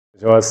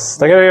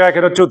Takeda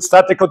Ryu no jutsu,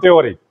 Tate Kote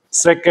ori.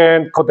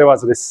 Second Kote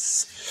waza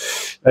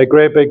desu. I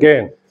grab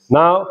again.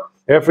 Now,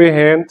 every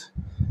hand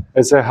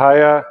has a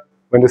higher,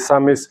 when the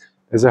thumb is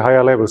a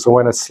higher level. So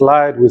when I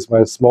slide with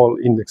my small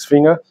index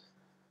finger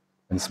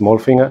and small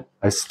finger,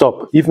 I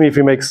stop. Even if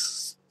he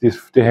makes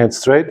the hand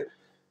straight,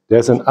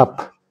 there's an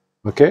up.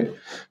 Okay?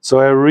 So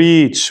I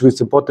reach with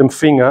the bottom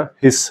finger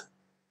his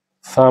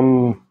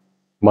thumb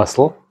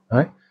muscle,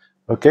 right?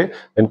 Okay?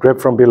 And grab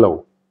from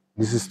below.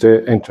 This is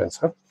the entrance.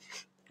 Huh?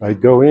 I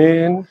go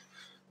in,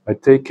 I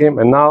take him,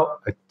 and now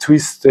I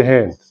twist the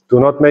hand. Do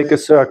not make a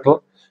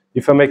circle.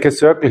 If I make a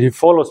circle, he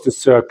follows the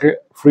circle,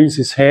 frees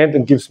his hand,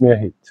 and gives me a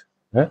hit.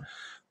 Yeah?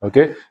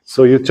 Okay?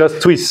 So you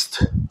just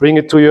twist. Bring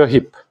it to your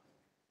hip.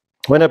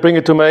 When I bring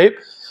it to my hip,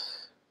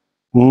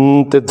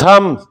 the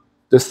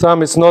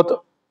thumb is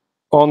not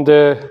on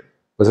the,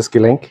 what's this,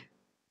 Gelenk?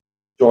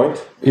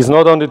 Joint. Is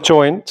not on the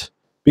joint,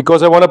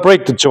 because I want to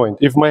break the joint.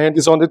 If my hand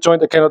is on the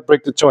joint, I cannot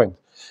break the joint.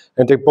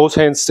 And then both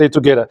hands stay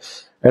together.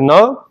 And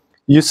now,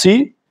 you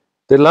see,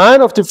 the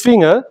line of the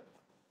finger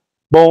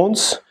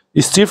bones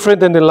is different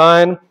than the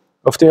line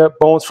of the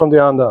bones from the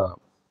underarm.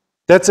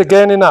 That's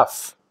again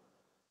enough.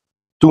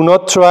 Do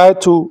not try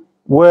to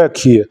work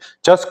here.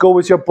 Just go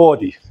with your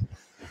body.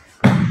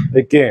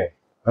 Again.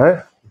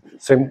 Right?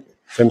 Same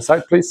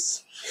side,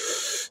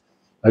 please.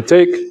 I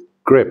take,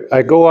 grip.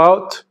 I go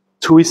out,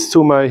 twist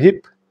to my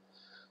hip,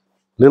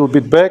 little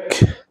bit back,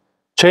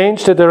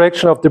 change the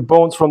direction of the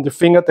bones from the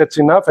finger, that's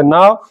enough. And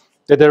now,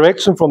 the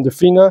direction from the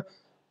finger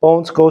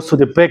bones goes to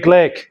the back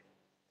leg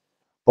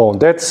bone.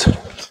 That's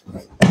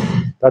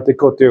Tate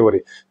Kote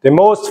ori. The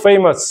most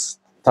famous,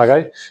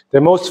 Tagai,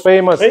 the most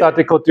famous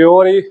Tate Kote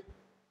ori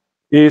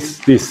is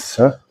this.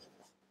 Huh?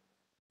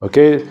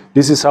 Okay,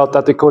 this is how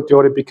Tate Kote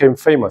ori became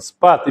famous.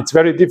 But it's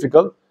very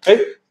difficult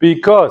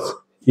because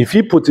if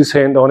he puts his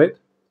hand on it,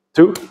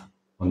 too,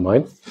 on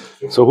mine.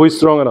 So who is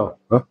stronger now?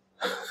 Huh?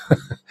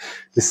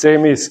 The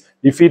same is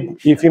if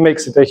he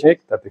makes the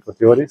technique, Tate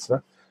Kote ori,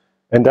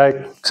 and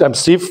I'm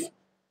stiff,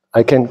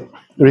 I can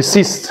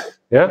resist,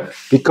 yeah,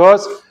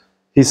 because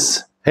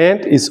his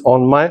hand is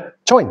on my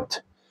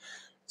joint.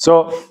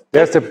 So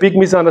there's a big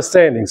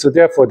misunderstanding. So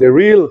therefore, the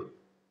real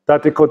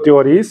Tate Kote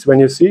ori is when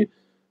you see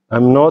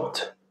I'm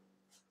not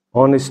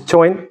on his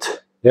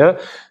joint, yeah,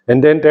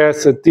 and then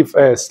there's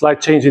a slight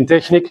change in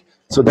technique.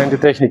 So then the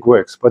technique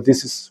works, but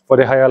this is for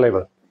the higher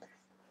level.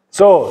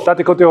 So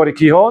Tate Kote ori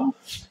Kihon,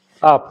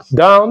 up,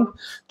 down,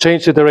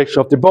 change the direction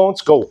of the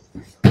bones, go.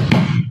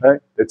 Right?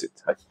 That's it.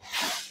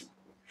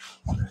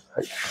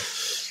 はい。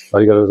あ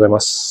りがとうございま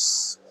す。